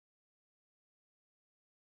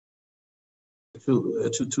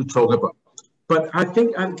to talk about. But I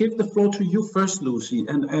think I'll give the floor to you first, Lucy,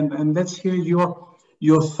 and let's hear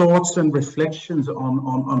your thoughts and reflections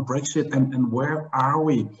on Brexit and where are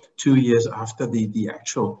we 2 years after the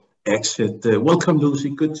actual exit. Welcome, Lucy.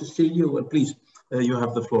 Good to see you. And please, you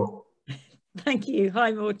have the floor. Thank you.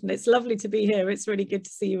 Hi, Morten. It's lovely to be here. It's really good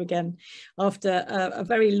to see you again after a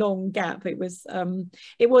very long gap. It was,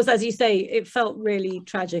 as you say, it felt really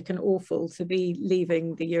tragic and awful to be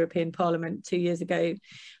leaving the European Parliament 2 years ago.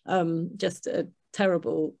 Just a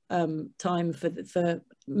terrible time for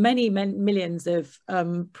many millions of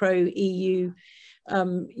pro-EU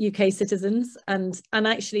UK citizens and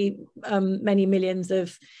actually many millions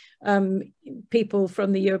of people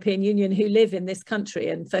from the European Union who live in this country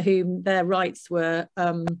and for whom their rights were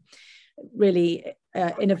really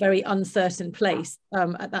in a very uncertain place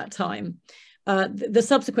at that time. The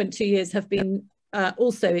subsequent 2 years have been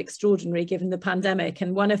also extraordinary given the pandemic,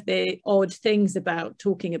 and one of the odd things about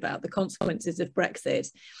talking about the consequences of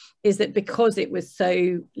Brexit is that because it was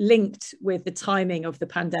so linked with the timing of the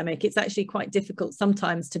pandemic, it's actually quite difficult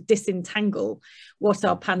sometimes to disentangle what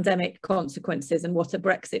are pandemic consequences and what are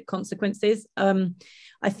Brexit consequences.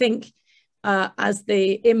 I think as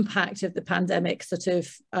the impact of the pandemic sort of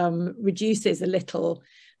reduces a little,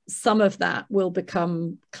 some of that will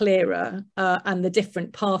become clearer, and the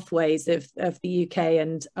different pathways of the UK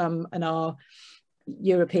and our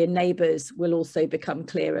European neighbours will also become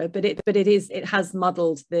clearer. But it has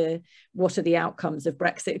muddled the what are the outcomes of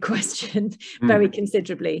Brexit question very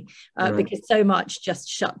considerably, because so much just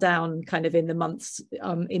shut down kind of in the months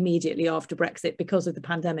immediately after Brexit because of the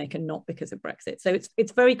pandemic and not because of Brexit. So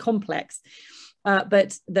it's very complex.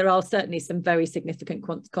 But there are certainly some very significant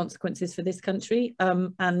consequences for this country,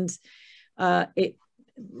 and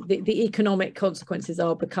the economic consequences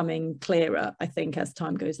are becoming clearer, I think, as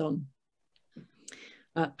time goes on.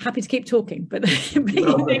 Happy to keep talking, but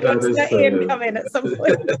let Ian come in at some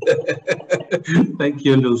point. Thank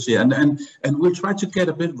you, Lucy. And we'll try to get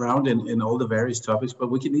a bit round in all the various topics,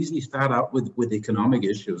 but we can easily start out with economic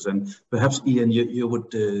issues. And perhaps, Ian, you would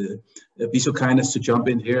be so kind as to jump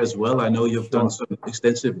in here as well. I know you've done some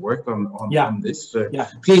extensive work on this.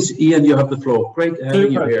 Please, Ian, you have the floor. Great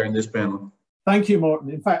having you here in this panel. Thank you,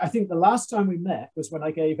 Morten. In fact, I think the last time we met was when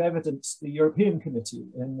I gave evidence to the European Committee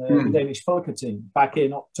in the Danish Folketing back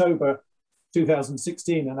in October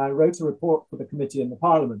 2016. And I wrote a report for the committee in the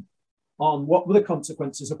Parliament on what were the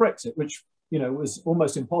consequences of Brexit, which, you know, was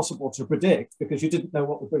almost impossible to predict because you didn't know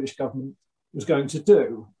what the British government was going to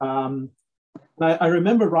do. I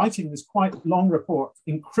remember writing this quite long report,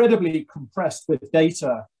 incredibly compressed with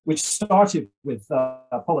data, which started with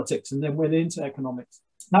politics and then went into economics.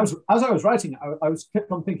 And as I was writing it, I kept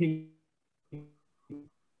on thinking,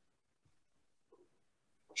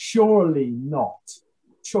 surely not.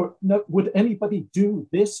 No, would anybody do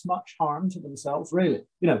this much harm to themselves, really?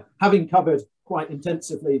 You know, having covered quite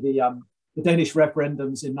intensively the Danish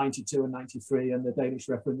referendums in '92 and '93, and the Danish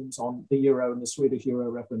referendums on the euro and the Swedish euro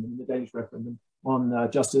referendum, and the Danish referendum on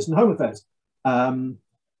justice and home affairs. And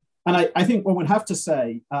I think one would have to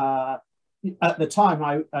say, at the time,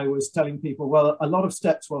 I was telling people, well, a lot of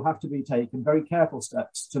steps will have to be taken, very careful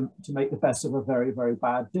steps to make the best of a very, very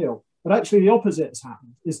bad deal. But actually the opposite has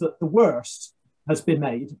happened, is that the worst has been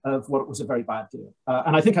made of what was a very bad deal.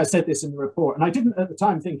 And I think I said this in the report, and I didn't at the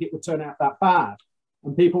time think it would turn out that bad.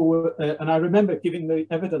 And people were, and I remember giving the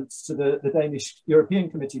evidence to the Danish European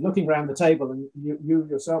Committee, looking around the table, and you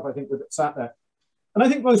yourself, I think, were sat there. And I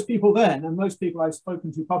think most people then, and most people I've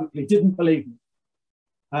spoken to publicly, didn't believe me.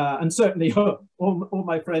 And certainly all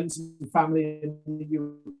my friends and family in the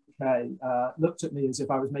UK looked at me as if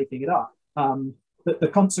I was making it up. That the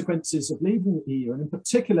consequences of leaving the EU, and in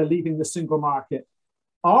particular leaving the single market,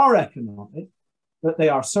 are economic, but they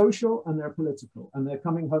are social and they're political, and they're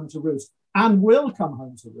coming home to roost, and will come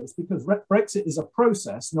home to roost, because Brexit is a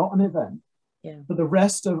process, not an event, for the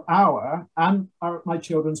rest of my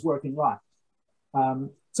children's working life.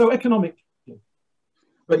 So economic.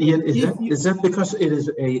 But Ian, is that because it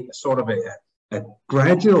is a sort of a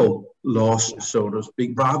gradual loss, so to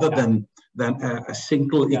speak, rather than a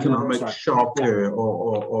single economic shock? There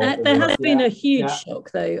has been a huge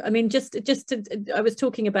shock, though. I mean, I was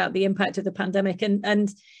talking about the impact of the pandemic,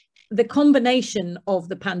 and the combination of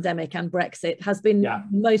the pandemic and Brexit has been the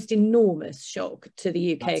most enormous shock to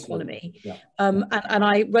the UK economy. And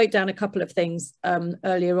I wrote down a couple of things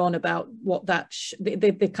earlier on about what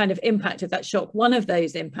the kind of impact of that shock. One of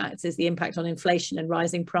those impacts is the impact on inflation and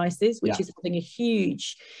rising prices, which is having a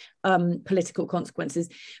huge political consequences.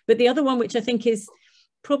 But the other one, which I think is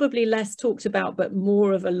probably less talked about, but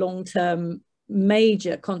more of a long-term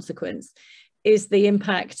major consequence, is the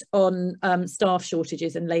impact on staff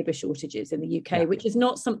shortages and labour shortages in the UK, which is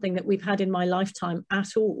not something that we've had in my lifetime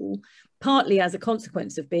at all, partly as a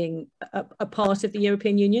consequence of being a part of the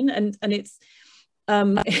European Union. And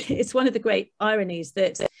it's one of the great ironies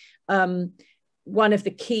that one of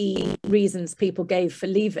the key reasons people gave for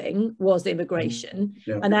leaving was immigration.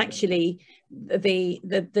 And actually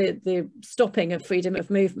the stopping of freedom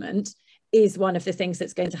of movement is one of the things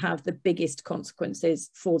that's going to have the biggest consequences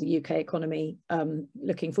for the UK economy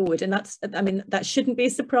looking forward. And that's, I mean, that shouldn't be a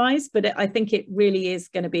surprise, but I think it really is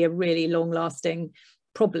going to be a really long-lasting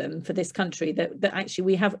problem for this country, that actually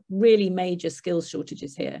we have really major skills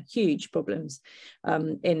shortages here, huge problems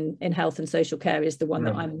in health and social care is the one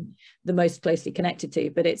that I'm the most closely connected to,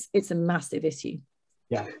 but it's a massive issue.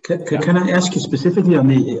 Yeah. Can I ask you specifically on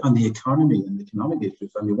the economy and economic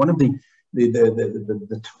issues? I mean, one of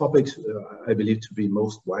the topics I believe to be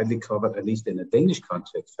most widely covered, at least in a Danish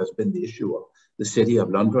context, has been the issue of the city of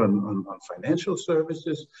London on financial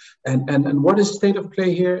services, and what is the state of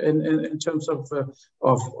play here in terms of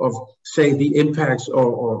say the impacts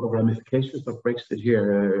or ramifications of Brexit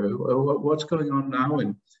here? What's going on now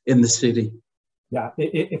in the city? Yeah,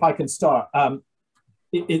 if I can start.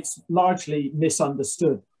 It's largely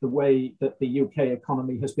misunderstood the way that the UK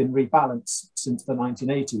economy has been rebalanced since the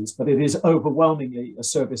 1980s, but it is overwhelmingly a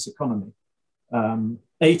service economy.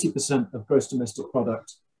 80% of gross domestic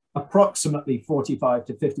product, approximately 45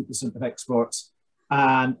 to 50% of exports,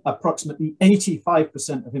 and approximately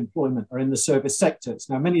 85% of employment are in the service sectors.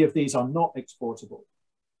 Now, many of these are not exportable.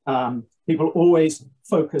 People always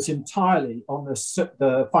focus entirely on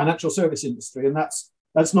the financial service industry, and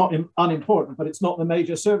that's not unimportant, but it's not the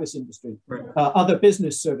major service industry. Other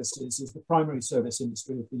business services is the primary service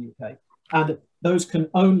industry of the UK. And those can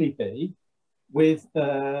only be with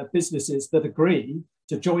businesses that agree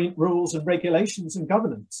to joint rules and regulations and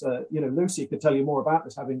governance. Lucy could tell you more about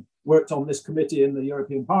this, having worked on this committee in the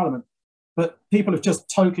European Parliament. But people have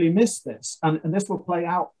just totally missed this. And this will play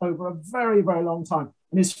out over a very, very long time.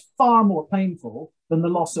 And is far more painful than the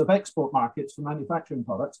loss of export markets for manufacturing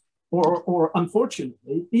products, or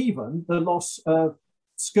unfortunately, even the loss of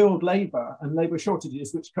skilled labour and labour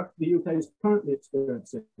shortages, which the UK is currently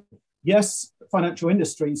experiencing. Yes, financial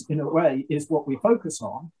industries, in a way, is what we focus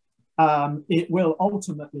on. It will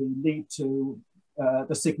ultimately lead to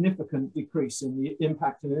the significant decrease in the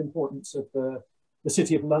impact and importance of the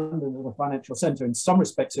City of London as a financial centre. In some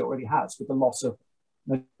respects, it already has, with the loss of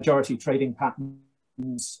majority trading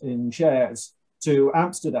patterns in shares to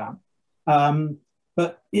Amsterdam.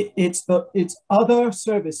 But it's other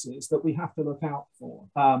services that we have to look out for.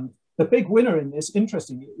 The big winner in this,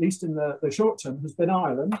 interestingly, at least in the short term, has been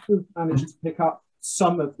Ireland, who managed to pick up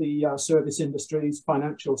some of the service industries,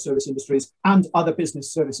 financial service industries, and other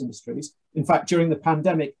business service industries. In fact, during the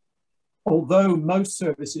pandemic, although most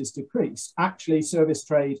services decreased, actually service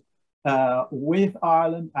trade with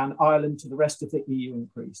Ireland and Ireland to the rest of the EU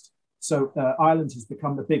increased. So Ireland has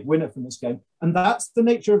become the big winner from this game. And that's the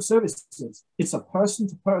nature of services. It's a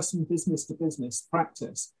person-to-person, business-to-business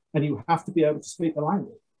practice. And you have to be able to speak the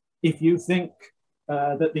language. If you think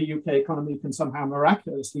that the UK economy can somehow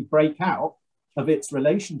miraculously break out of its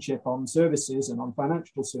relationship on services and on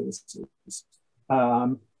financial services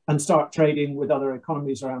and start trading with other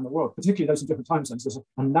economies around the world, particularly those in different time zones, there's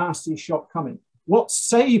a nasty shock coming. What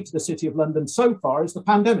saved the City of London so far is the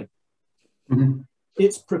pandemic. Mm-hmm.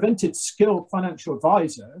 It's prevented skilled financial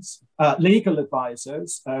advisors, legal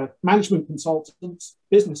advisors, management consultants,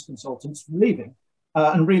 business consultants from leaving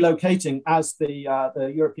and relocating, as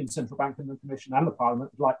the European Central Bank and the Commission and the Parliament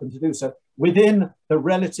would like them to do so, within the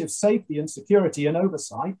relative safety and security and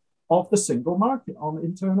oversight of the single market on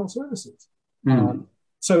internal services. Mm.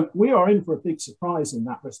 So we are in for a big surprise in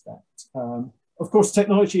that respect. Of course,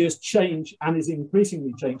 technology has changed and is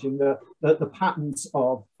increasingly changing the patterns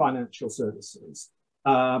of financial services.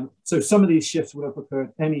 So some of these shifts would have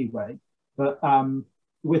occurred anyway, but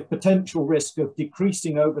with potential risk of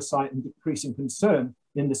decreasing oversight and decreasing concern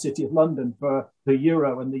in the City of London for the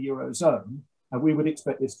euro and the eurozone, we would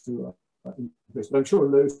expect this to increase. But I'm sure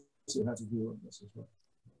Lucy has a view on this as well.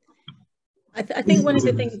 I think one of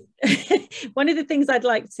the things I'd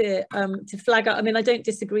like to flag up. I mean, I don't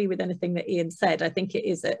disagree with anything that Ian said. I think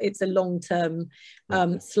it's a long-term,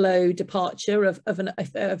 slow departure of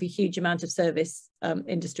a huge amount of service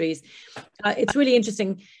industries. It's really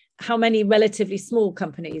interesting how many relatively small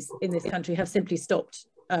companies in this country have simply stopped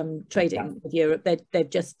trading with Europe. They've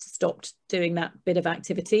just stopped doing that bit of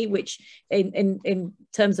activity, which in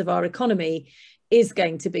terms of our economy is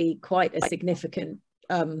going to be quite a significant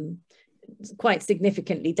quite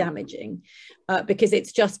significantly damaging, because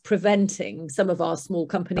it's just preventing some of our small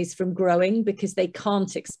companies from growing because they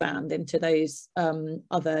can't expand into those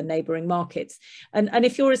other neighbouring markets. And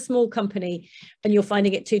if you're a small company and you're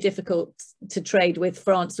finding it too difficult to trade with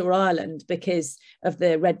France or Ireland because of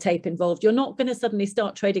the red tape involved, you're not going to suddenly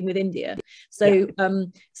start trading with India. So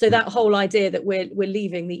so that whole idea that we're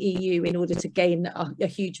leaving the EU in order to gain a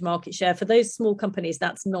huge market share for those small companies,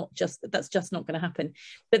 that's just not going to happen.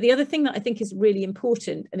 But the other thing that I think is really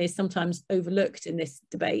important and is sometimes overlooked in this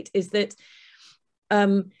debate is that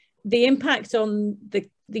the impact on the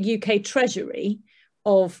UK Treasury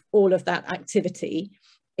of all of that activity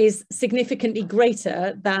is significantly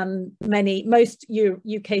greater than most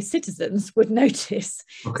UK citizens would notice.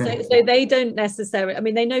 Okay. So they don't necessarily, I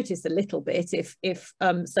mean, they notice a little bit if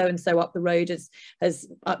so-and-so up the road has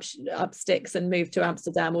up sticks and moved to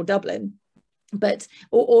Amsterdam or Dublin. But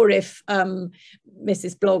or if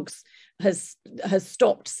Mrs. Bloggs has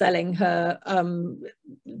stopped selling her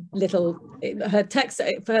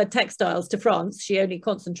textiles to France. She only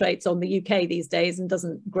concentrates on the UK these days and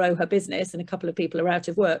doesn't grow her business, and a couple of people are out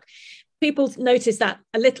of work. People notice that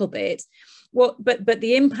a little bit. But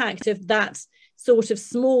the impact of that sort of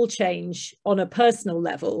small change on a personal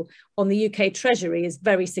level on the UK Treasury is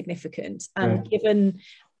very significant. And given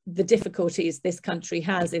the difficulties this country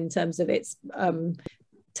has in terms of its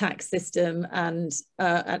tax system and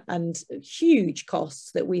huge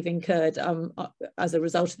costs that we've incurred as a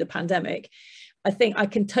result of the pandemic, I think I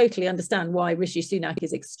can totally understand why Rishi Sunak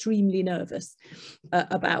is extremely nervous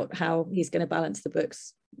about how he's going to balance the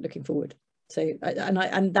books looking forward. So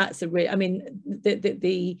and that's a real, I mean,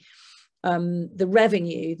 the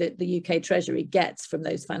revenue that the UK Treasury gets from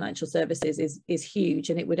those financial services is huge,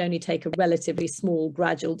 and it would only take a relatively small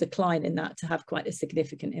gradual decline in that to have quite a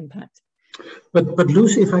significant impact. But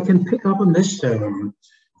Lucy, if I can pick up on this, and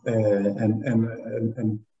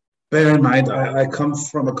bear in mind, I come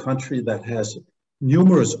from a country that has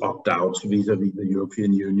numerous opt-outs vis-a-vis the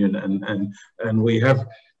European Union, and we have,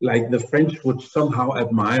 like, the French would somehow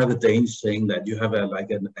admire the Danes saying that you have an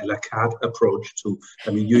a la carte approach to,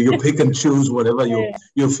 I mean, you pick and choose whatever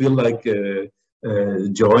you feel like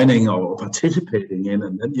joining or participating in,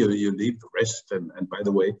 and then you leave the rest. And by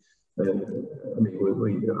the way, I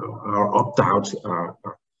mean, our opt-outs are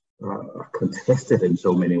contested in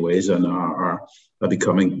so many ways and are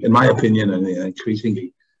becoming, in my opinion, an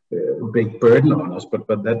increasingly big burden on us. But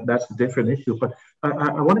that's a different issue. But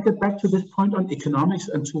I want to get back to this point on economics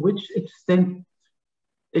and to which extent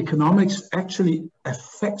economics actually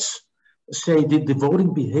affects, say, the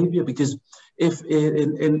voting behavior. Because if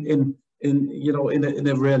in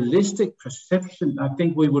a realistic perception, I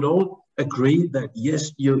think we would all agree that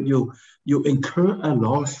yes, you incur a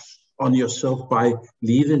loss on yourself by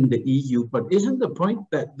leaving the EU. But isn't the point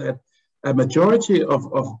that a majority of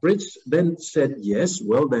Brits then said, yes,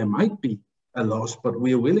 well, there might be a loss, but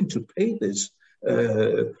we are willing to pay this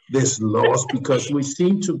loss because we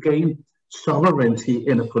seem to gain sovereignty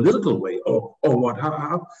in a political way, or what?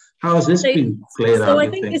 How has this been played out? So I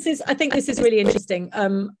think this is really interesting.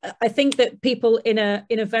 I think that people in a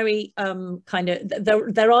very kind of,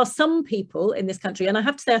 there are some people in this country, and I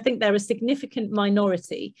have to say I think they're a significant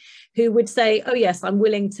minority, who would say, oh yes, I'm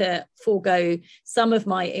willing to forego some of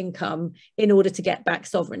my income in order to get back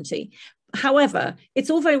sovereignty. However, it's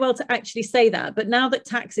all very well to actually say that, but now that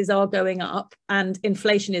taxes are going up and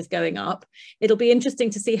inflation is going up, it'll be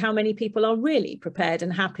interesting to see how many people are really prepared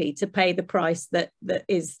and happy to pay the price that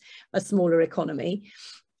is a smaller economy.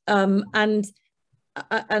 And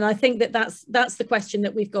I think that's the question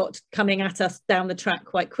that we've got coming at us down the track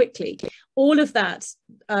quite quickly. All of that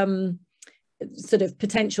sort of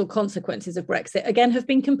potential consequences of Brexit, again, have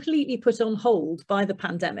been completely put on hold by the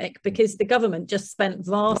pandemic, because the government just spent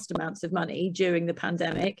vast amounts of money during the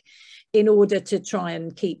pandemic in order to try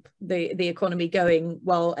and keep the economy going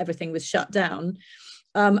while everything was shut down,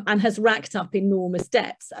 and has racked up enormous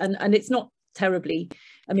debts. And it's not terribly,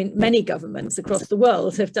 I mean, many governments across the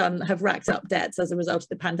world have racked up debts as a result of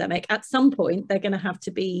the pandemic. At some point, they're going to have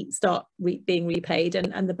to start being repaid,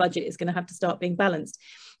 and the budget is going to have to start being balanced.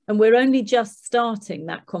 And we're only just starting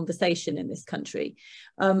that conversation in this country.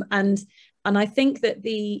 And I think that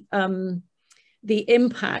the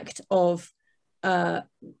impact of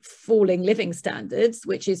falling living standards,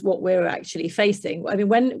 which is what we're actually facing. I mean,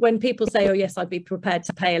 when people say, oh yes, I'd be prepared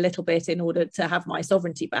to pay a little bit in order to have my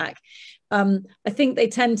sovereignty back, I think they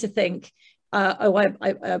tend to think, I'll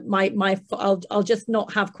just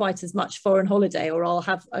not have quite as much foreign holiday, or I'll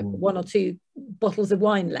have 1 or 2 bottles of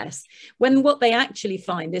wine less. When what they actually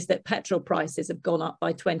find is that petrol prices have gone up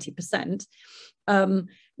by 20%,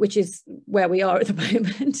 which is where we are at the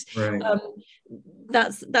moment. Right.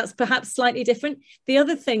 That's perhaps slightly different. The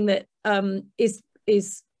other thing that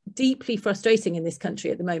is deeply frustrating in this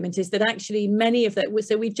country at the moment is that actually many of that,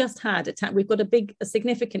 so we've just had we've got a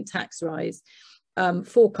significant tax rise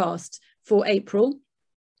forecast for April.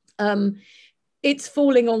 It's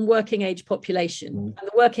falling on working age population, and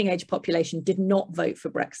the working age population did not vote for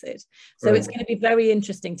Brexit. So it's going to be very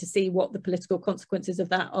interesting to see what the political consequences of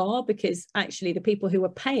that are, because actually the people who are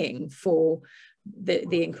paying for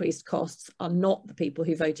the increased costs are not the people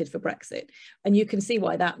who voted for Brexit. And you can see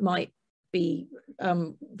why that might be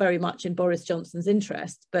very much in Boris Johnson's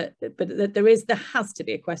interest, but there has to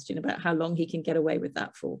be a question about how long he can get away with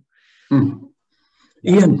that for.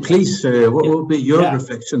 Ian, please, what will be your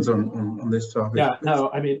reflections on this topic? Yeah, no,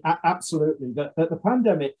 I mean, absolutely. The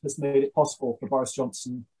pandemic has made it possible for Boris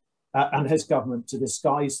Johnson and his government to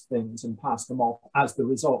disguise things and pass them off as the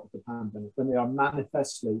result of the pandemic, when they are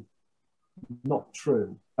manifestly not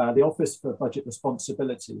true. The Office for Budget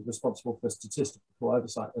Responsibility, responsible for statistical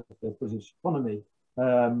oversight of the British economy,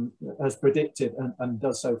 has predicted, and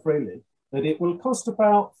does so freely, that it will cost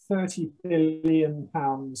about £30 billion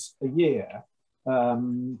a year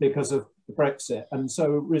because of Brexit. And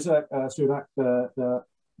so Sunak,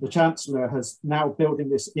 the Chancellor, has now building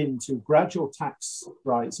this into gradual tax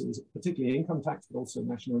rises, particularly income tax, but also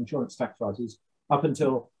national insurance tax rises, up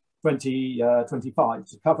until 2025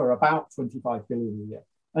 to cover about 25 billion a year.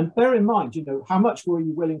 And bear in mind, you know, how much were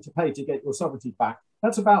you willing to pay to get your sovereignty back?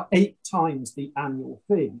 That's about 8 times the annual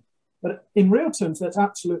fee. But in real terms, that's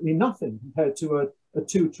absolutely nothing compared to a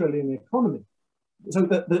 2 trillion economy. So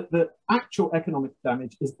the actual economic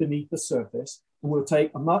damage is beneath the surface and will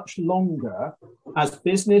take much longer as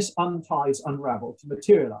business unravel to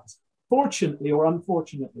materialize. Fortunately or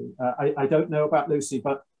unfortunately, I don't know about Lucy,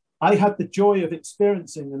 but I had the joy of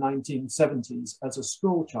experiencing the 1970s as a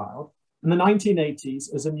school child and the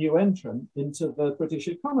 1980s as a new entrant into the British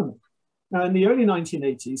economy. Now, in the early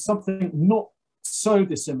 1980s, something not so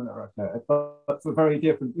dissimilar occurred, but for very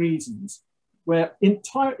different reasons, where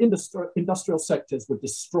entire industrial sectors were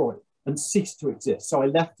destroyed and ceased to exist. So I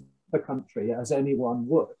left the country, as anyone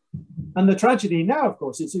would. And the tragedy now, of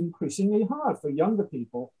course, is increasingly hard for younger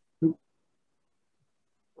people who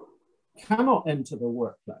cannot enter the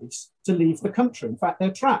workplace to leave the country. In fact,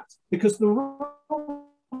 they're trapped because the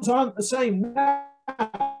rules aren't the same now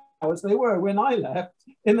as they were when I left.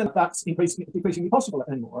 That's increasingly possible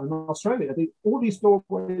anymore. In Australia, all these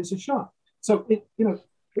doorways are shut. So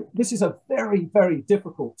this is a very, very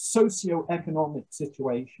difficult socio-economic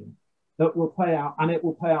situation that will play out, and it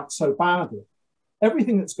will play out so badly.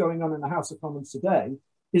 Everything that's going on in the House of Commons today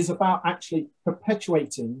is about actually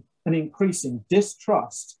perpetuating and increasing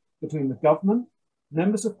distrust between the government,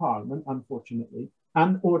 members of parliament, unfortunately,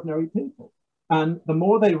 and ordinary people. And the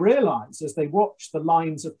more they realize as they watch the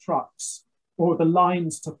lines of trucks or the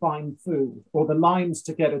lines to find food or the lines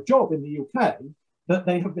to get a job in the UK that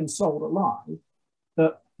they have been sold a lie,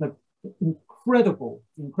 that the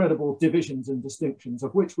incredible divisions and distinctions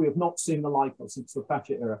of which we have not seen the like of since the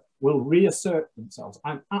Thatcher era will reassert themselves.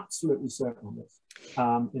 I'm absolutely certain on this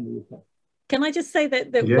in the UK. Can I just say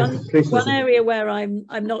that yes, one area where I'm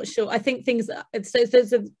not sure, I think things, so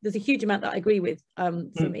there's a huge amount that I agree with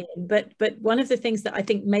from Ian, but one of the things that I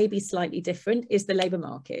think may be slightly different is the labour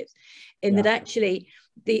market, in that actually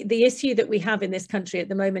the issue that we have in this country at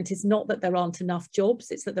the moment is not that there aren't enough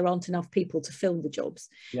jobs, it's that there aren't enough people to fill the jobs.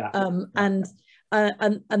 And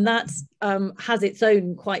that has its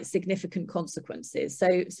own quite significant consequences.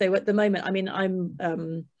 So at the moment, I mean,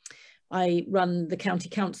 I run the county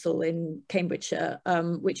council in Cambridgeshire,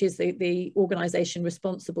 which is the organisation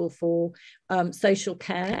responsible for social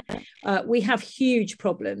care. We have huge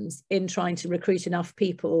problems in trying to recruit enough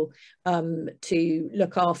people to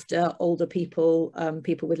look after older people,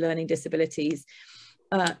 people with learning disabilities.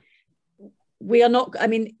 We are not, I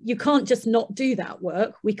mean, you can't just not do that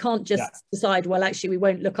work. We can't just decide, well, actually, we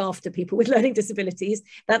won't look after people with learning disabilities.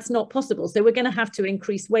 That's not possible. So we're going to have to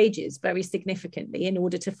increase wages very significantly in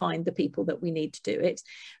order to find the people that we need to do it.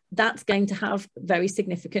 That's going to have very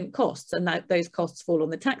significant costs, and those costs fall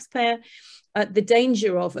on the taxpayer. The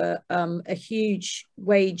danger of a huge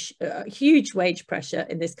wage pressure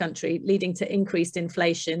in this country, leading to increased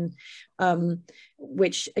inflation,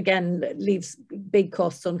 which again leaves big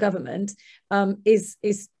costs on government,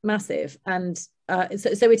 is massive. And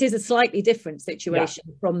so it is a slightly different situation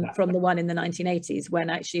from the one in the 1980s, when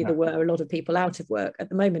actually there were a lot of people out of work. At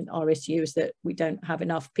the moment, our issue is that we don't have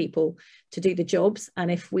enough people to do the jobs,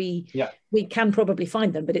 and if we can probably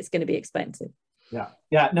find them, but it's going to be expensive. No,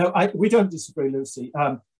 we don't disagree, Lucy.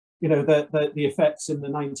 you know, the effects in the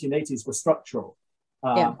 1980s were structural.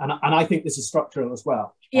 And I think this is structural as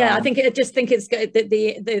well. Yeah, I just think it's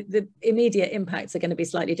the immediate impacts are going to be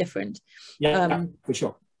slightly different. Yeah, for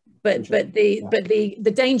sure. But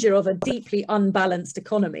the danger of a deeply unbalanced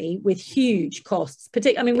economy with huge costs,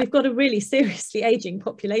 I mean, we've got a really seriously aging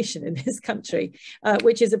population in this country,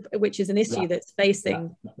 which is an issue that's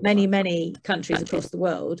facing many countries across the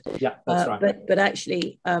world. Yeah, that's right. But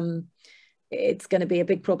actually, it's going to be a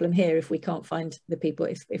big problem here if we can't find the people,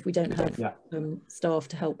 if we don't have staff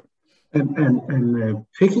to help. And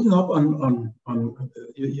picking up on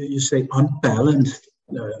you say unbalanced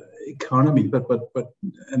economy, but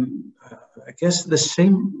I guess the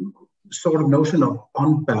same sort of notion of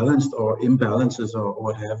unbalanced or imbalances or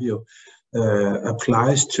what have you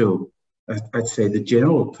applies to, I'd say, the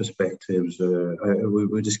general perspectives.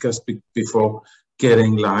 We discussed before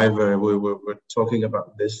getting live. We were talking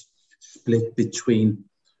about this split between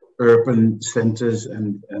urban centers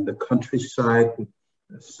and the countryside,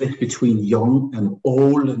 split between young and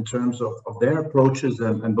old in terms of their approaches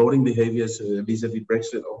and voting behaviors vis-a-vis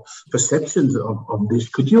Brexit or perceptions of this.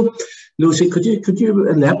 Could you, Lucy, could you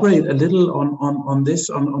elaborate a little on this,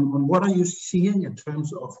 on what are you seeing in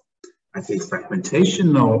terms of, I think,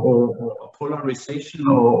 fragmentation or polarization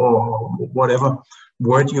or whatever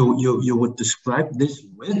word you would describe this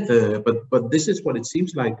with, but this is what it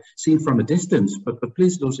seems like seen from a distance. But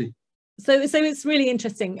please, Lucy. So it's really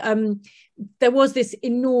interesting. There was this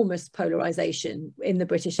enormous polarisation in the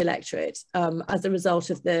British electorate as a result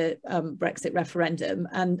of the Brexit referendum,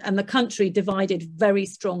 and the country divided very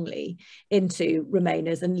strongly into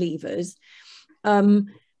Remainers and Leavers.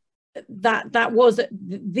 That was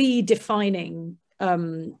the defining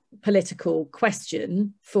political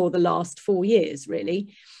question for the last 4 years,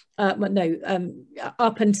 really. Up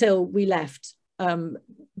until we left.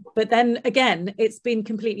 But then again, it's been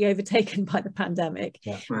completely overtaken by the pandemic.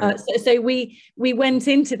 Yeah, right. So we went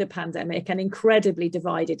into the pandemic an incredibly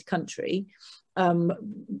divided country.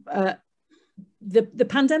 The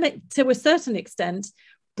pandemic, to a certain extent,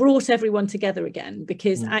 brought everyone together again,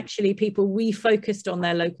 because actually people refocused on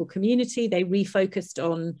their local community. They refocused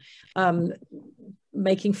on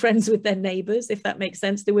making friends with their neighbours, if that makes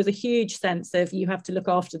sense. There was a huge sense of you have to look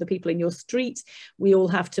after the people in your street. We all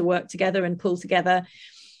have to work together and pull together.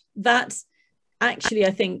 That actually,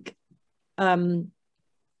 I think,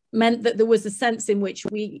 meant that there was a sense in which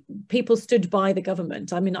people stood by the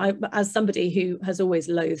government. I mean, as somebody who has always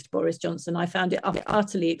loathed Boris Johnson, I found it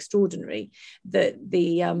utterly extraordinary that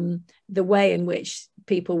the way in which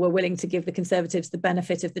people were willing to give the Conservatives the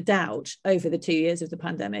benefit of the doubt over the 2 years of the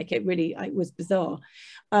pandemic. It was bizarre.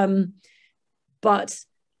 But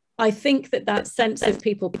I think that sense of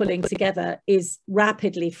people pulling together is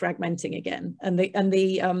rapidly fragmenting again, and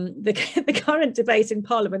the current debate in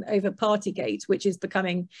Parliament over Partygate, which is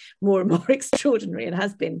becoming more and more extraordinary and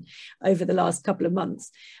has been over the last couple of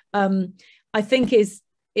months, I think is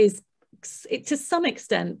to some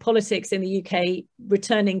extent politics in the UK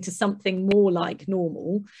returning to something more like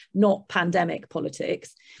normal, not pandemic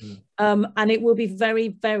politics. And it will be very,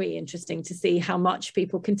 very interesting to see how much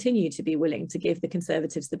people continue to be willing to give the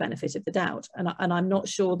Conservatives the benefit of the doubt. And I'm not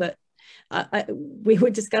sure that we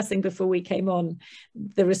were discussing before we came on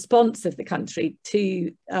the response of the country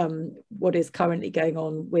to what is currently going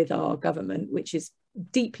on with our government, which is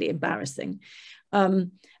deeply embarrassing.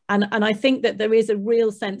 And I think that there is a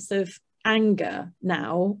real sense of anger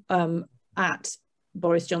now at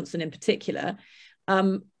Boris Johnson in particular,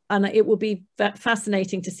 and it will be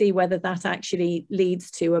fascinating to see whether that actually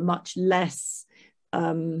leads to a much less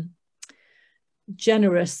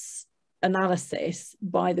generous analysis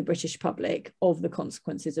by the British public of the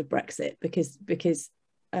consequences of Brexit, because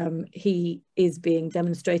he is being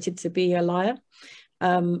demonstrated to be a liar.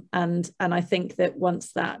 And I think that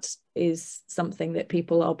once that is something that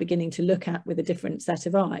people are beginning to look at with a different set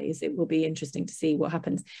of eyes, it will be interesting to see what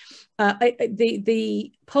happens.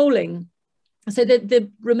 The polling, so the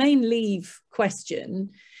Remain Leave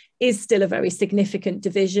question is still a very significant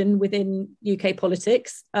division within UK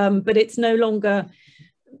politics, but it's no longer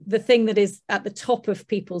the thing that is at the top of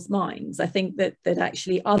people's minds. I think that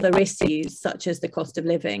actually other issues such as the cost of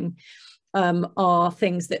living are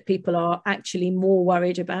things that people are actually more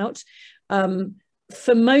worried about.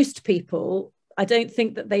 For most people, I don't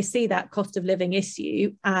think that they see that cost of living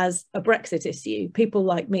issue as a Brexit issue. People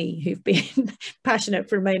like me who've been passionate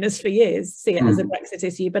for Remainers for years see it as a Brexit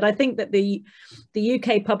issue. But I think that the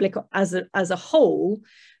UK public as a whole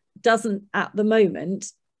doesn't at the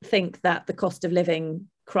moment think that the cost of living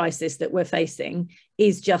crisis that we're facing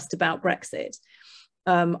is just about Brexit.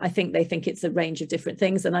 I think they think it's a range of different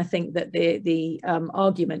things, and I think that the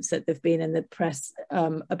arguments that have been in the press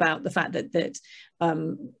about the fact that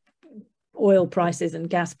oil prices and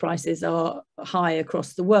gas prices are high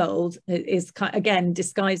across the world is again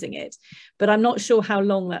disguising it. But I'm not sure how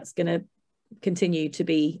long that's going to continue to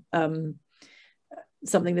be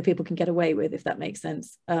something that people can get away with, if that makes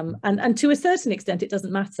sense. And to a certain extent, it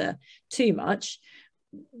doesn't matter too much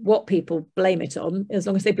what people blame it on, as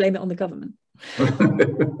long as they blame it on the government.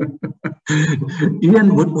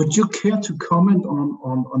 Ian, would you care to comment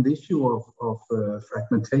on the issue of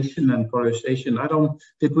fragmentation and polarization?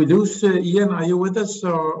 Did we lose Ian? Are you with us?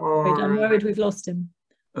 Or I'm worried we've lost him.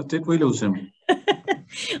 Did we lose him?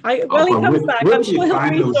 He comes back. I'm sure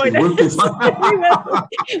he'll rejoin us.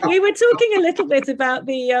 We were talking a little bit about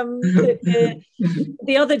the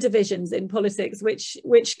other divisions in politics,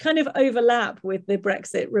 which kind of overlap with the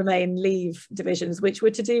Brexit, Remain, Leave divisions, which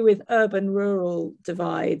were to do with urban-rural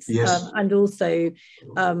divides, yes. And also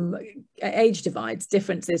age divides,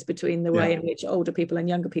 differences between the way in which older people and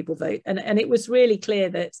younger people vote, and it was really clear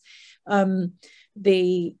that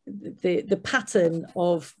the pattern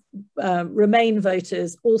of Remain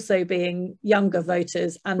voters also being younger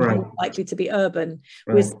voters and more likely to be urban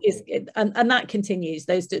and that continues.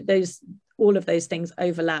 All of those things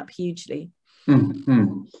overlap hugely.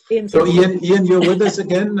 Mm-hmm. So Ian, you're with us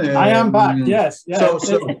again. I am back. Yes. So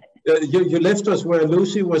you left us where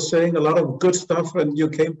Lucy was saying a lot of good stuff, and you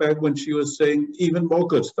came back when she was saying even more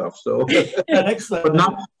good stuff. So excellent.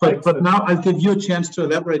 But now I'll give you a chance to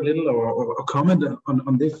elaborate a little or comment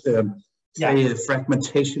on this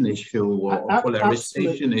fragmentation issue or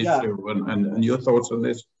polarization issue and your thoughts on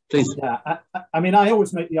this, please. Yeah, I mean, I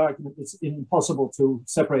always make the argument it's impossible to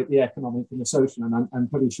separate the economic and the social, and I'm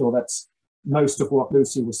pretty sure that's most of what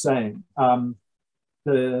Lucy was saying. Oh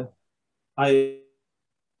no,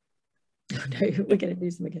 we're going to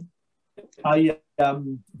lose them again. I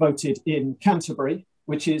voted in Canterbury,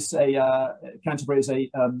 which is Canterbury is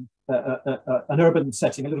an urban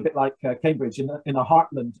setting, a little bit like Cambridge, in a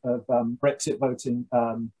heartland of Brexit voting,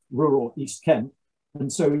 rural East Kent.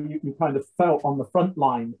 And so you kind of felt on the front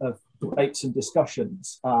line of debates and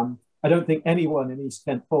discussions. I don't think anyone in East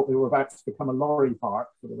Kent thought they were about to become a lorry park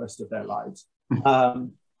for the rest of their lives.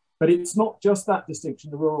 But it's not just that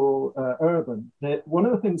distinction, the rural, urban. One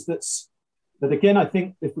of the things that again, I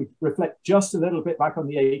think if we reflect just a little bit back on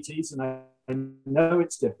the 80s, and I know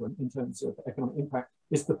it's different in terms of economic impact,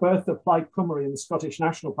 is the birth of Plaid Cymru and the Scottish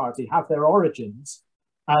National Party have their origins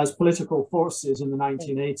as political forces in the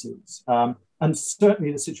 1980s. And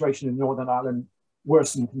certainly the situation in Northern Ireland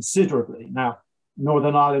worsened considerably. Now,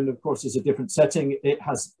 Northern Ireland, of course, is a different setting. It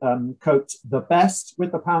has coped the best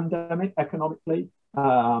with the pandemic economically,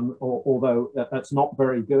 although that's not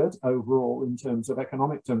very good overall in terms of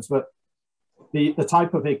economic terms. But the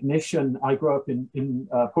type of ignition, I grew up in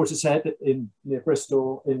Portishead near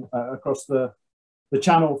Bristol, across the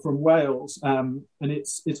channel from Wales, and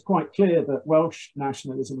it's quite clear that Welsh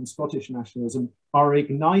nationalism and Scottish nationalism are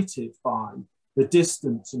ignited by the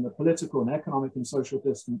distance and the political and economic and social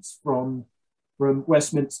distance from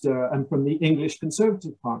Westminster and from the English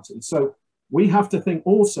Conservative Party. So we have to think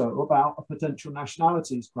also about a potential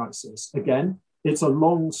nationalities crisis. Again, it's a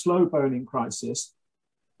long, slow-burning crisis.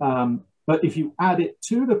 But if you add it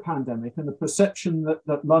to the pandemic and the perception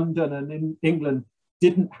that London and England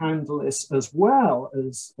didn't handle this as well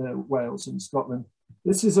as Wales and Scotland,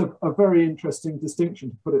 this is a very interesting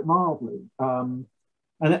distinction, to put it mildly. And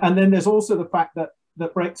then there's also the fact that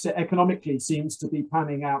Brexit economically seems to be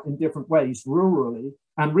panning out in different ways, rurally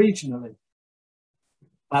and regionally.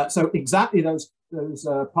 So exactly those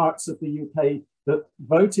parts of the UK that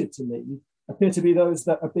voted to leave appear to be those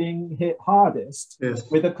that are being hit hardest,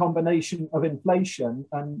 with a combination of inflation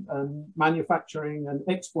and manufacturing and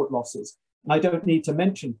export losses. And I don't need to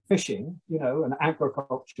mention fishing, and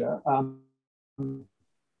agriculture,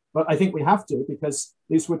 but I think we have to, because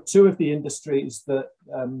these were two of the industries that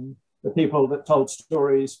the people that told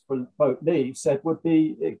stories for Vote Leave said would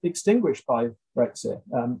be extinguished by Brexit.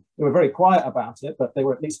 They were very quiet about it, but they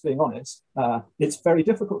were at least being honest. It's very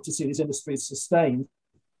difficult to see these industries sustained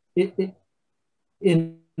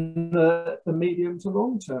in the medium to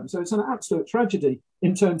long term. So it's an absolute tragedy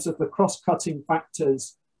in terms of the cross-cutting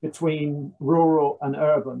factors between rural and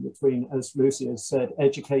urban, between, as Lucy has said,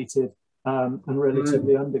 educated and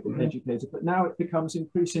relatively undereducated. But now it becomes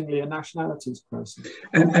increasingly a nationalities crisis.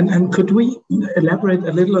 And could we elaborate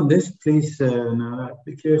a little on this, please? I'd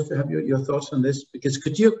be curious to have your thoughts on this, because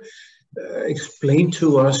could you explain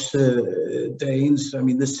to us, Danes, the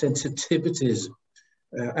sensitivities?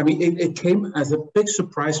 It came as a big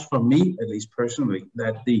surprise for me, at least personally,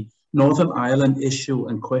 that the Northern Ireland issue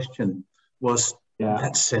and question was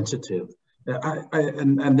that sensitive.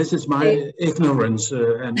 And this is my ignorance,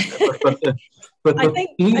 but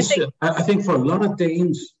I think for a lot of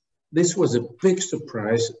Danes, this was a big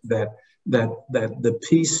surprise that the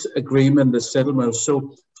peace agreement, the settlement, was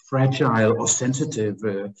so fragile or sensitive,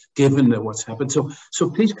 given what's happened. So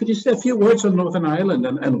please, could you say a few words on Northern Ireland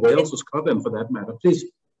and Wales or Scotland, for that matter, please?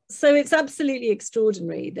 So it's absolutely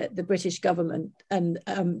extraordinary that the British government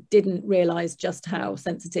didn't realise just how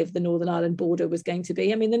sensitive the Northern Ireland border was going to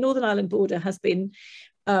be. I mean, the Northern Ireland border has been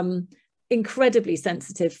incredibly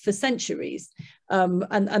sensitive for centuries,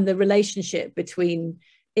 and the relationship between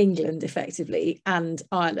England effectively and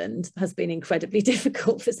Ireland has been incredibly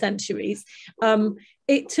difficult for centuries.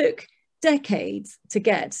 It took decades to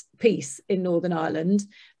get peace in Northern Ireland,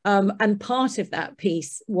 and part of that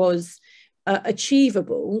peace was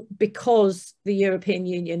achievable because the European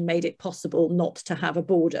Union made it possible not to have a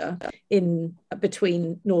border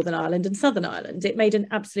between Northern Ireland and Southern Ireland. It made an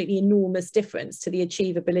absolutely enormous difference to the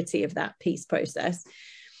achievability of that peace process.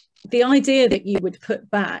 The idea that you would put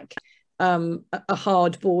back a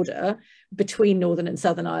hard border between Northern and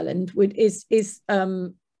Southern Ireland would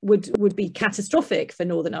be catastrophic for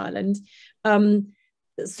Northern Ireland.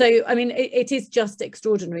 So, I mean, it is just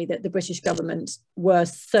extraordinary that the British government were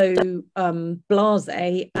so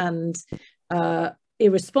blasé and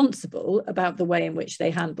irresponsible about the way in which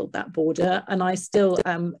they handled that border. And I still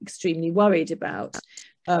am extremely worried about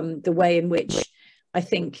the way in which I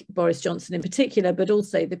think Boris Johnson in particular, but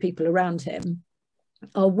also the people around him,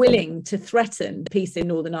 are willing to threaten peace in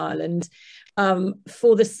Northern Ireland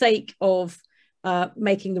for the sake of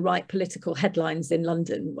making the right political headlines in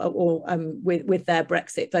London or with their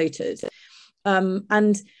Brexit voters.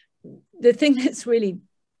 And the thing that's really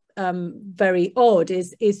very odd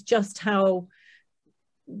is just how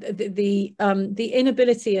the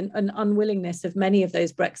inability and unwillingness of many of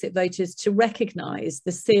those Brexit voters to recognise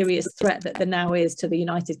the serious threat that there now is to the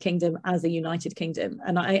United Kingdom as a United Kingdom.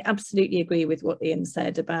 And I absolutely agree with what Ian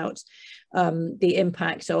said about the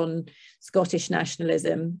impact on Scottish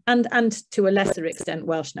nationalism and to a lesser extent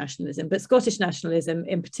Welsh nationalism, but Scottish nationalism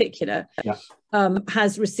in particular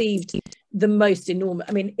has received the most enormous,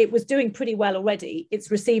 I mean, it was doing pretty well already. It's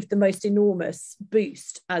received the most enormous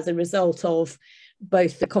boost as a result of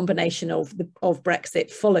both the combination of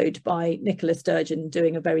Brexit, followed by Nicola Sturgeon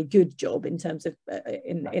doing a very good job in terms of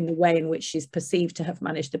in the way in which she's perceived to have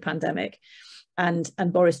managed the pandemic, and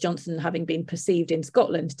Boris Johnson having been perceived in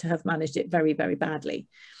Scotland to have managed it very, very badly.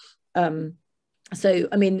 So,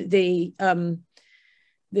 I mean, the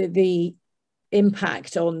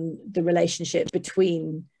impact on the relationship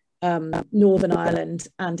between Northern Ireland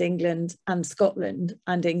and England and Scotland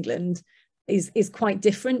and England is quite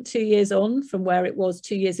different 2 years on from where it was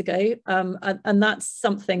 2 years ago. And that's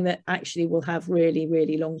something that actually will have really,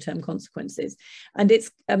 really long-term consequences. And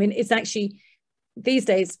it's actually these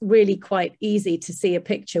days really quite easy to see a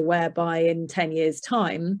picture whereby in 10 years'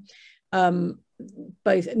 time,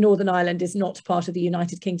 both Northern Ireland is not part of the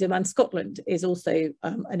United Kingdom and Scotland is also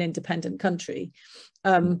an independent country.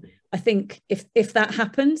 I think if that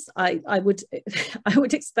happens, I would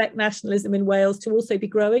expect nationalism in Wales to also be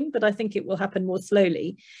growing, but I think it will happen more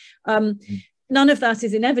slowly. None of that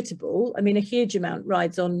is inevitable. I mean, a huge amount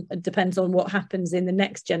depends on what happens in the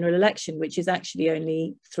next general election, which is actually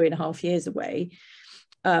only 3.5 years away.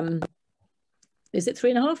 Is it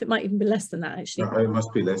 3.5? It might even be less than that, actually. No, it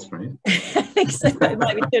must be less, right? I think so. It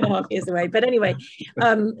might be 2.5 years away. But anyway,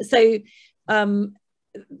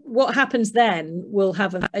 what happens then will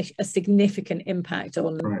have a significant impact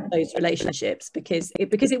on those relationships, because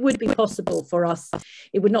it would be possible for us.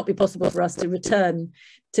 It would not be possible for us to return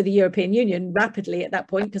to the European Union rapidly at that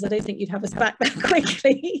point, because I don't think you'd have us back that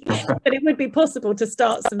quickly. But it would be possible to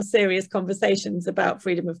start some serious conversations about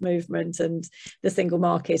freedom of movement and the single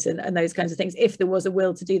market and those kinds of things, if there was a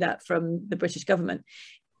will to do that from the British government.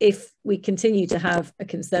 If we continue to have a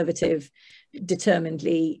conservative,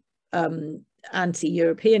 determinedly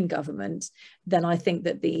anti-European government, then I think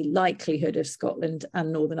that the likelihood of Scotland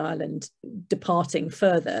and Northern Ireland departing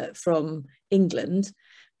further from England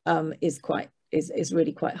is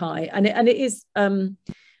really quite high, and it is.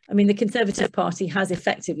 I mean, the Conservative Party has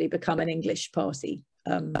effectively become an English party.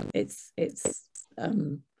 It's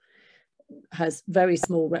has very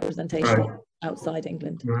small representation outside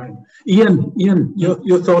England. Right, Ian,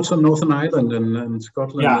 your thoughts on Northern Ireland and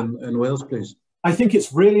Scotland and Wales, please. I think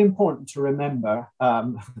it's really important to remember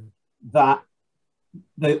that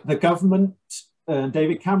the government,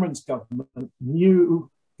 David Cameron's government,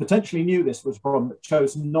 potentially knew this was a problem, but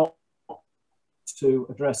chose not to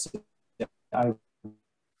address it. I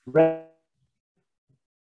read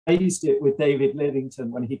raised it with David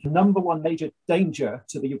Livingstone when he number one major danger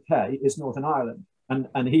to the UK is Northern Ireland.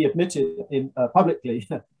 And he admitted publicly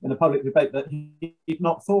in a public debate that he'd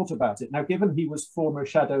not thought about it. Now, given he was former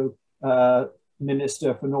shadow minister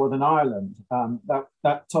for Northern Ireland,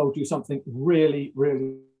 that told you something really,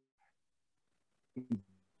 really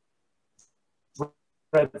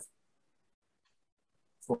dreadful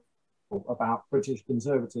about British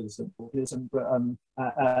conservatism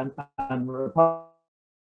and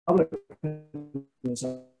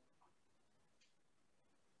republicanism.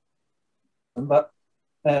 But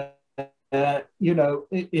you know,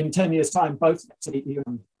 in 10 years' time, both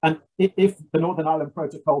and if the Northern Ireland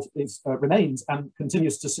Protocol remains and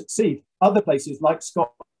continues to succeed, other places like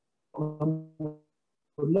Scotland will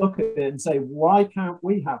look at it and say, why can't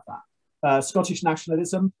we have that? Scottish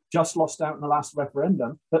nationalism just lost out in the last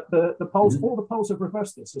referendum, but the polls, all the polls have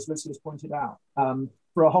reversed this, as Lucy has pointed out,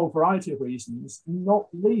 for a whole variety of reasons, not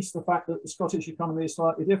least the fact that the Scottish economy is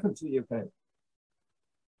slightly different to the UK.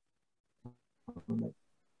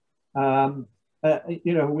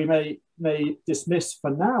 You know, we may dismiss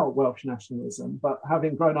for now Welsh nationalism, but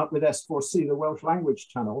having grown up with S4C, the Welsh language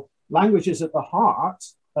channel, language is at the heart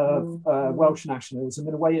of Welsh nationalism.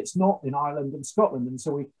 In a way, it's not in Ireland and Scotland, and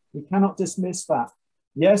so we cannot dismiss that.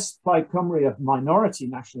 Yes, Plaid Cymru, a minority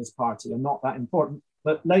nationalist party, are not that important,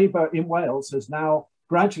 but Labour in Wales has now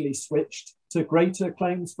gradually switched to greater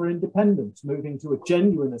claims for independence, moving to a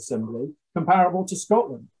genuine assembly comparable to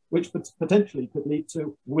Scotland, which potentially could lead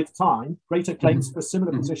to, with time, greater claims for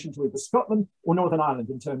similar position to either Scotland or Northern Ireland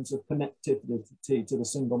in terms of connectivity to the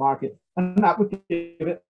single market. And that would give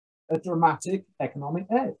it a dramatic economic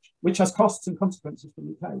edge, which has costs and consequences for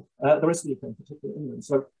the UK, the rest of the UK, particularly England.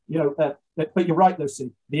 So, you know, but you're right,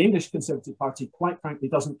 Lucy, the English Conservative Party, quite frankly,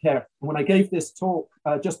 doesn't care. And when I gave this talk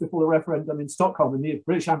just before the referendum in Stockholm, and the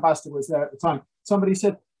British ambassador was there at the time, somebody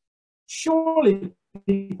said, surely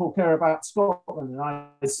people care about Scotland. And I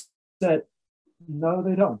said, no,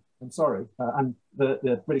 they don't. I'm sorry. And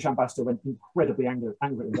the British ambassador went incredibly angry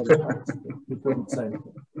and very proud. He couldn't say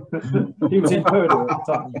anything. He was in Purdue at the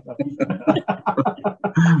time.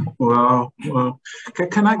 Wow.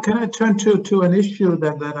 Can I turn to an issue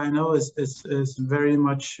that I know is very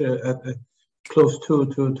much close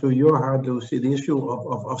to your heart, Lucy, the issue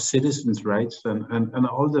of citizens' rights and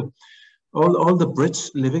all the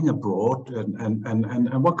Brits living abroad,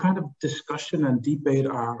 and what kind of discussion and debate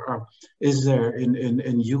is there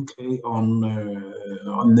in UK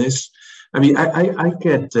on this? I mean, I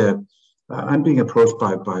get I'm being approached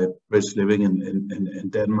by Brits living in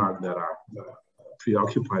Denmark that are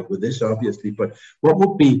preoccupied with this, obviously. But what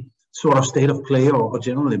would be sort of state of play or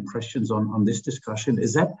general impressions on this discussion?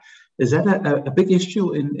 Is that a big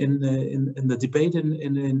issue in the debate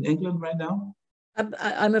in England right now?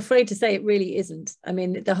 I'm afraid to say it really isn't. I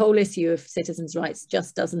mean, the whole issue of citizens' rights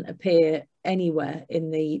just doesn't appear anywhere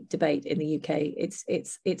in the debate in the UK.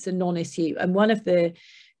 It's a non-issue. And one of the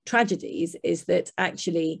tragedies is that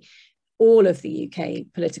actually all of the UK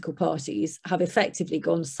political parties have effectively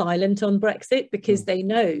gone silent on Brexit because they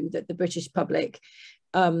know that the British public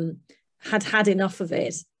had enough of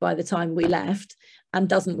it by the time we left and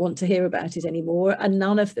doesn't want to hear about it anymore. And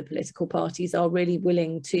none of the political parties are really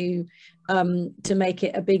willing to make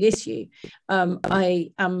it a big issue.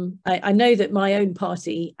 I know that my own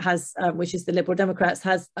party has, which is the Liberal Democrats,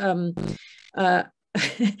 has a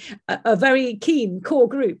very keen core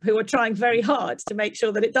group who are trying very hard to make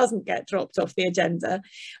sure that it doesn't get dropped off the agenda.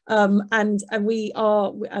 And we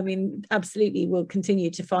are, I mean, absolutely will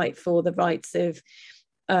continue to fight for the rights of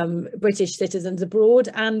British citizens abroad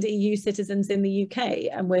and EU citizens in the UK.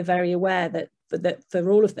 And we're very aware that for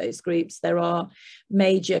all of those groups, there are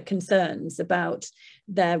major concerns about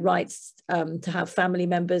their rights to have family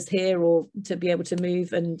members here or to be able to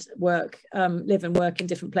move and work, live and work in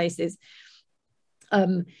different places.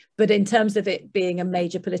 But in terms of it being a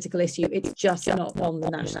major political issue, it's just not on the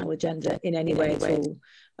national agenda in any way at all.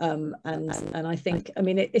 And I think, I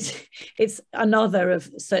mean, it's another of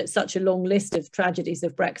such a long list of tragedies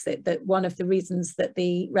of Brexit that one of the reasons that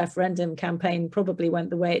the referendum campaign probably went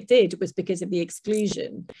the way it did was because of the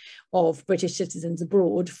exclusion of British citizens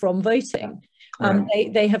abroad from voting.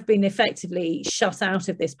 They have been effectively shut out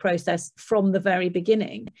of this process from the very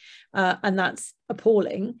beginning, and that's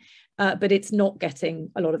appalling. But it's not getting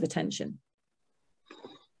a lot of attention.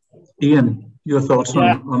 Ian, your thoughts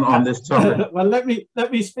on this topic? Well, let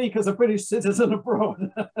me speak as a British citizen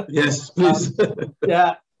abroad. Yes, please.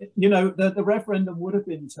 Yeah, you know, the referendum would have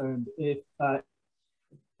been turned if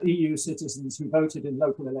EU citizens who voted in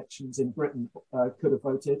local elections in Britain could have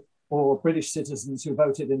voted, or British citizens who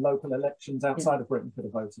voted in local elections outside of Britain could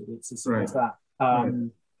have voted. It's as simple as that.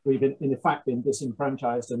 We've in fact been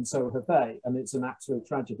disenfranchised, and so have they, and it's an absolute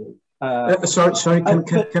tragedy. Sorry.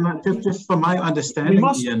 Can I just for my understanding,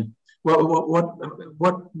 Ian? What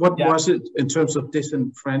was it in terms of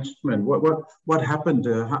disenfranchisement? What happened?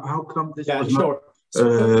 How come this was not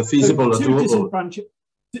feasible or doable?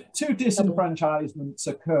 Two disenfranchisements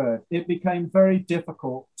occurred. It became very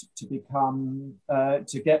difficult to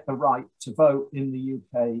get the right to vote in the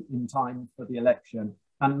UK in time for the election,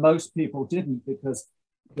 and most people didn't because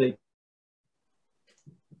they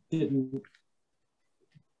didn't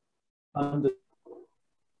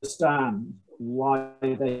understand why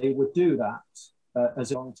they would do that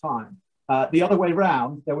as a long time. The other way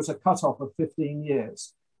round, there was a cutoff of 15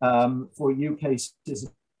 years for UK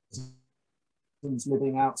citizens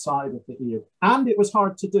living outside of the EU. And it was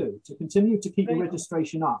hard to do, to continue to keep the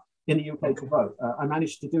registration up in the UK to vote. I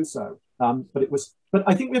managed to do so, but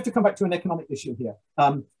I think we have to come back to an economic issue here.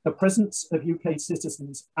 The presence of UK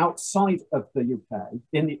citizens outside of the UK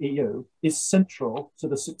in the EU is central to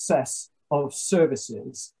the success of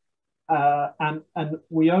services. And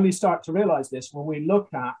we only start to realize this when we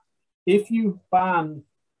look at, if you ban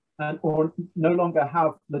or no longer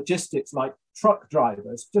have logistics like truck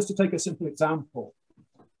drivers, just to take a simple example,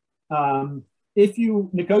 if you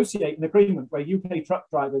negotiate an agreement where UK truck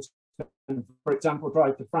drivers can, for example,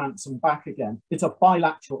 drive to France and back again, it's a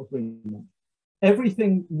bilateral agreement.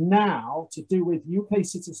 Everything now to do with UK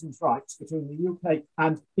citizens' rights between the UK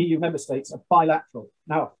and EU member states are bilateral.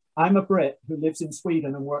 Now, I'm a Brit who lives in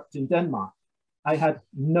Sweden and worked in Denmark. I had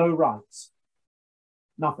no rights,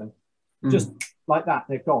 nothing. Just like that,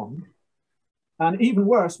 they're gone. And even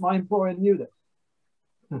worse, my employer knew that.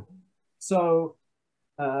 So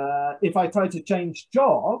if I tried to change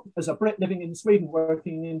job as a Brit living in Sweden,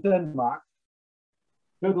 working in Denmark,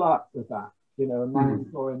 good luck with that, you know, and my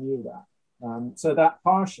employer knew that. So that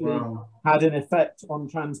partially had an effect on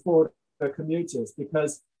transborder commuters,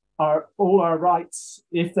 because all our rights,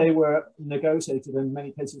 if they were negotiated, in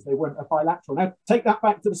many cases they weren't, bilateral. Now take that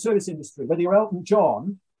back to the service industry, whether you're Elton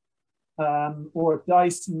John or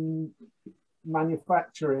Dyson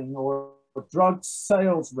Manufacturing or drug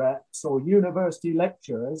sales reps or university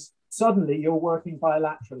lecturers, suddenly you're working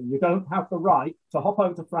bilaterally. You don't have the right to hop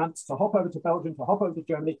over to France, to hop over to Belgium, to hop over to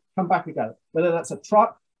Germany, come back again. Whether that's a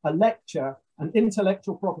truck, a lecture, an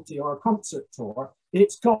intellectual property or a concert tour,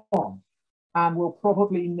 it's gone and will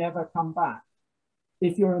probably never come back.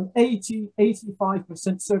 If you're an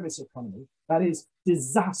 85% service economy, that is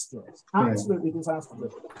disastrous, absolutely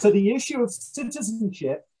disastrous. So the issue of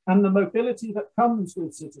citizenship and the mobility that comes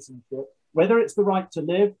with citizenship, whether it's the right to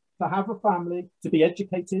live, to have a family, to be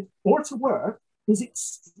educated, or to work, is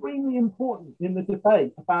extremely important in the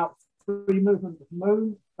debate about free movement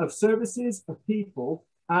of services, of people,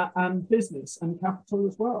 and business and capital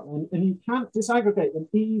as well. And you can't disaggregate them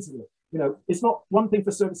easily. You know, it's not one thing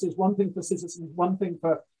for services, one thing for citizens, one thing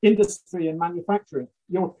for industry and manufacturing.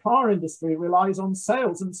 Your car industry relies on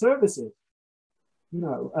sales and services. You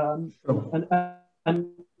know, and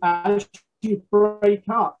as you break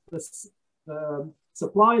up the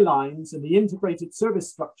supply lines and the integrated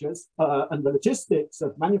service structures and the logistics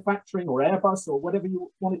of manufacturing or Airbus or whatever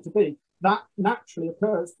you want it to be, that naturally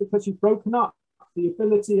occurs because you've broken up the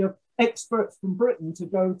ability of experts from Britain to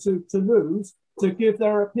go to Toulouse to give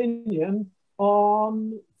their opinion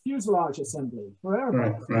on fuselage assembly for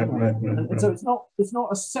aircraft. And so it's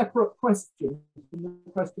not a separate question from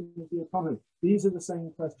the question of the economy. These are the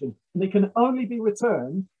same questions, and they can only be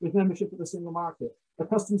returned with membership of the single market. The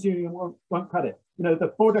customs union won't cut it. You know,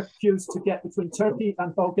 the border queues to get between Turkey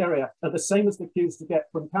and Bulgaria are the same as the queues to get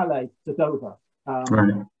from Calais to Dover.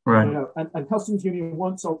 You know, and customs union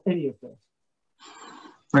won't solve any of this.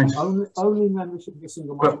 Thanks. Only membership of the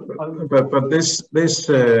single market. But this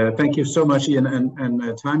thank you so much, Ian.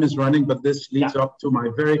 And time is running, but this leads up to my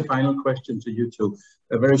very final question to you two.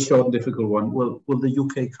 A very short and difficult one. Will the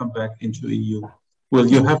UK come back into EU? Will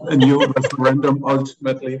you have a new referendum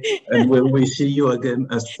ultimately? And will we see you again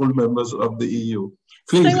as full members of the EU?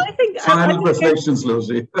 Please, so I think, final reflections,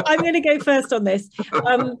 Lucy. I'm going to go first on this.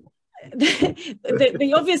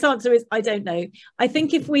 The obvious answer is I don't know. I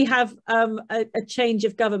think if we have a change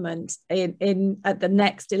of government at the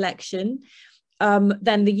next election,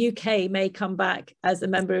 then the UK may come back as a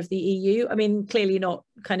member of the EU. I mean, clearly not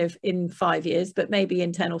kind of in 5 years, but maybe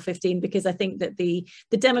in 10 or 15, because I think that the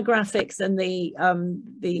demographics and the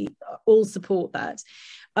all support that.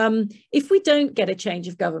 If we don't get a change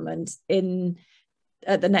of government in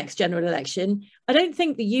at the next general election. I don't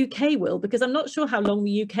think the UK will, because I'm not sure how long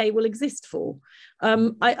the UK will exist for.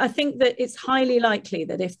 I think that it's highly likely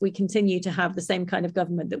that if we continue to have the same kind of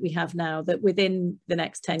government that we have now, that within the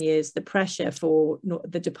next 10 years, the pressure for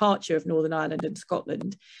the departure of Northern Ireland and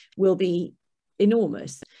Scotland will be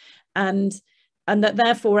enormous. And that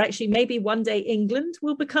therefore actually maybe one day England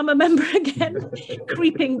will become a member again,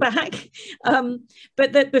 creeping back.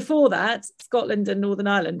 But that before that, Scotland and Northern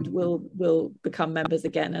Ireland will become members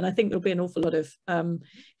again. And I think there'll be an awful lot of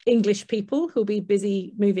English people who'll be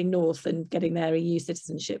busy moving north and getting their EU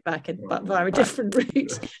citizenship back, but via a different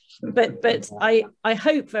route. But I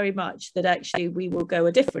hope very much that actually we will go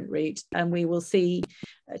a different route and we will see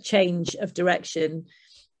a change of direction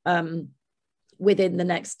within the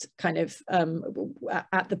next kind of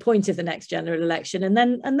at the point of the next general election, and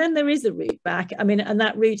then there is a route back. I mean, and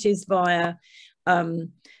that route is via the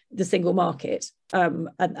single market.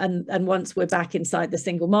 And once we're back inside the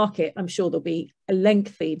single market, I'm sure there'll be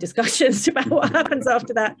lengthy discussions about what happens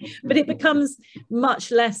after that. But it becomes much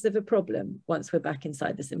less of a problem once we're back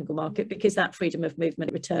inside the single market, because that freedom of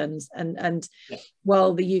movement returns. And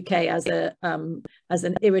while the UK as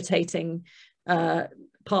an irritating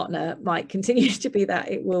partner might continue to be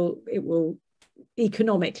that, it will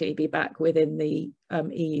economically be back within the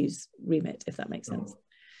EU's remit, if that makes sense.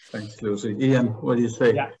 Thanks, Lucy. Ian, what do you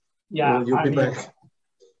say? Yeah. Will you be back?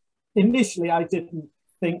 Initially, I didn't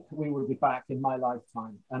think we would be back in my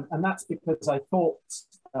lifetime, and that's because I thought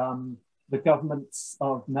the governments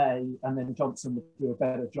of May and then Johnson would do a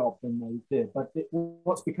better job than they did. But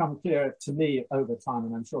what's become clear to me over time,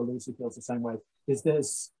 and I'm sure Lucy feels the same way, is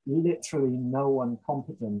there's literally no one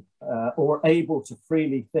competent or able to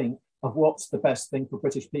freely think of what's the best thing for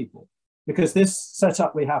British people. Because this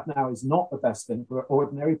setup we have now is not the best thing for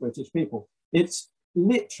ordinary British people. It's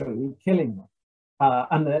literally killing them.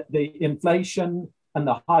 And the inflation and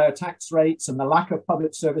the higher tax rates and the lack of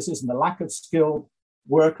public services and the lack of skilled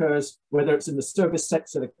workers, whether it's in the service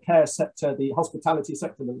sector, the care sector, the hospitality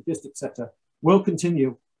sector, the logistics sector, will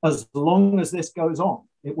continue as long as this goes on.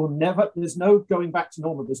 It will never, there's no going back to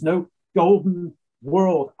normal. There's no golden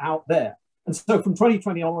world out there. And so from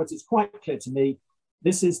 2020 onwards, it's quite clear to me,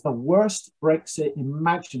 this is the worst Brexit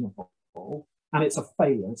imaginable, and it's a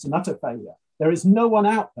failure. It's an utter failure. There is no one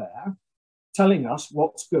out there telling us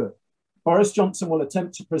what's good. Boris Johnson will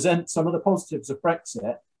attempt to present some of the positives of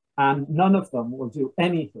Brexit, and none of them will do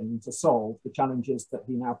anything to solve the challenges that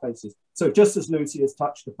he now faces. So just as Lucy has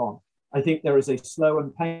touched upon, I think there is a slow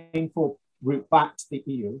and painful route back to the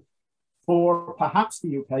EU for perhaps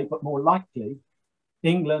the UK, but more likely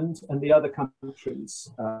England and the other countries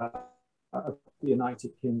of the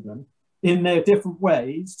United Kingdom in their different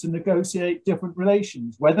ways to negotiate different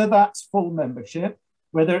relations, whether that's full membership,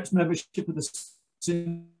 whether it's membership of the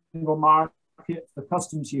single market, the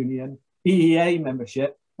customs union, EEA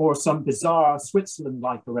membership, or some bizarre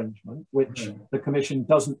Switzerland-like arrangement, which the Commission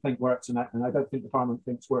doesn't think works, and I don't think the Parliament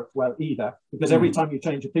thinks works well either, because every time you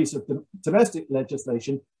change a piece of domestic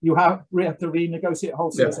legislation, you have to renegotiate a whole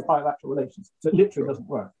series of bilateral relations. So it literally doesn't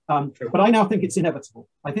work. But I now think it's inevitable.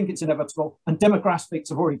 I think it's inevitable, and demographics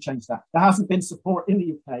have already changed that. There hasn't been support in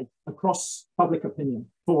the UK across public opinion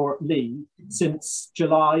for Lee since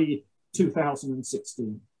July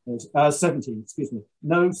 2017, excuse me.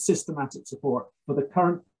 No systematic support for the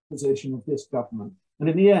current position of this government. And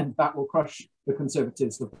in the end, that will crush the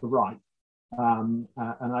Conservatives of the right. And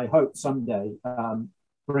I hope someday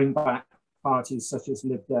bring back parties such as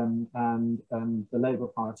Lib Dem and the Labour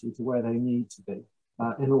Party to where they need to be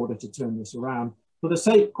in order to turn this around. For the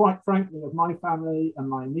sake, quite frankly, of my family and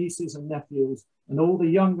my nieces and nephews and all the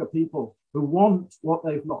younger people who want what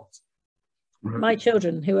they've lost. My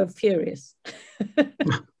children, who are furious.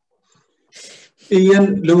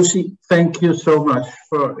 Ian, Lucy, thank you so much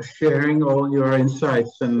for sharing all your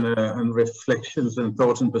insights and reflections and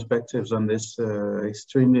thoughts and perspectives on this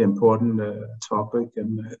extremely important topic.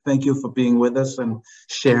 And thank you for being with us and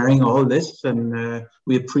sharing all this. And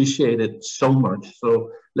we appreciate it so much.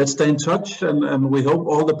 So let's stay in touch, and we hope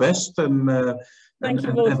all the best. And thank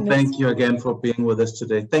you, Morten. And thank you again for being with us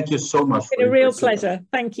today. Thank you so much. It's been a real pleasure.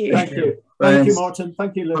 Thank you. Thank you. Thank you, Morten.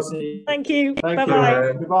 Thank you, Lucy. Thank you. Thank Bye-bye.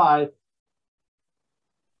 you. Goodbye.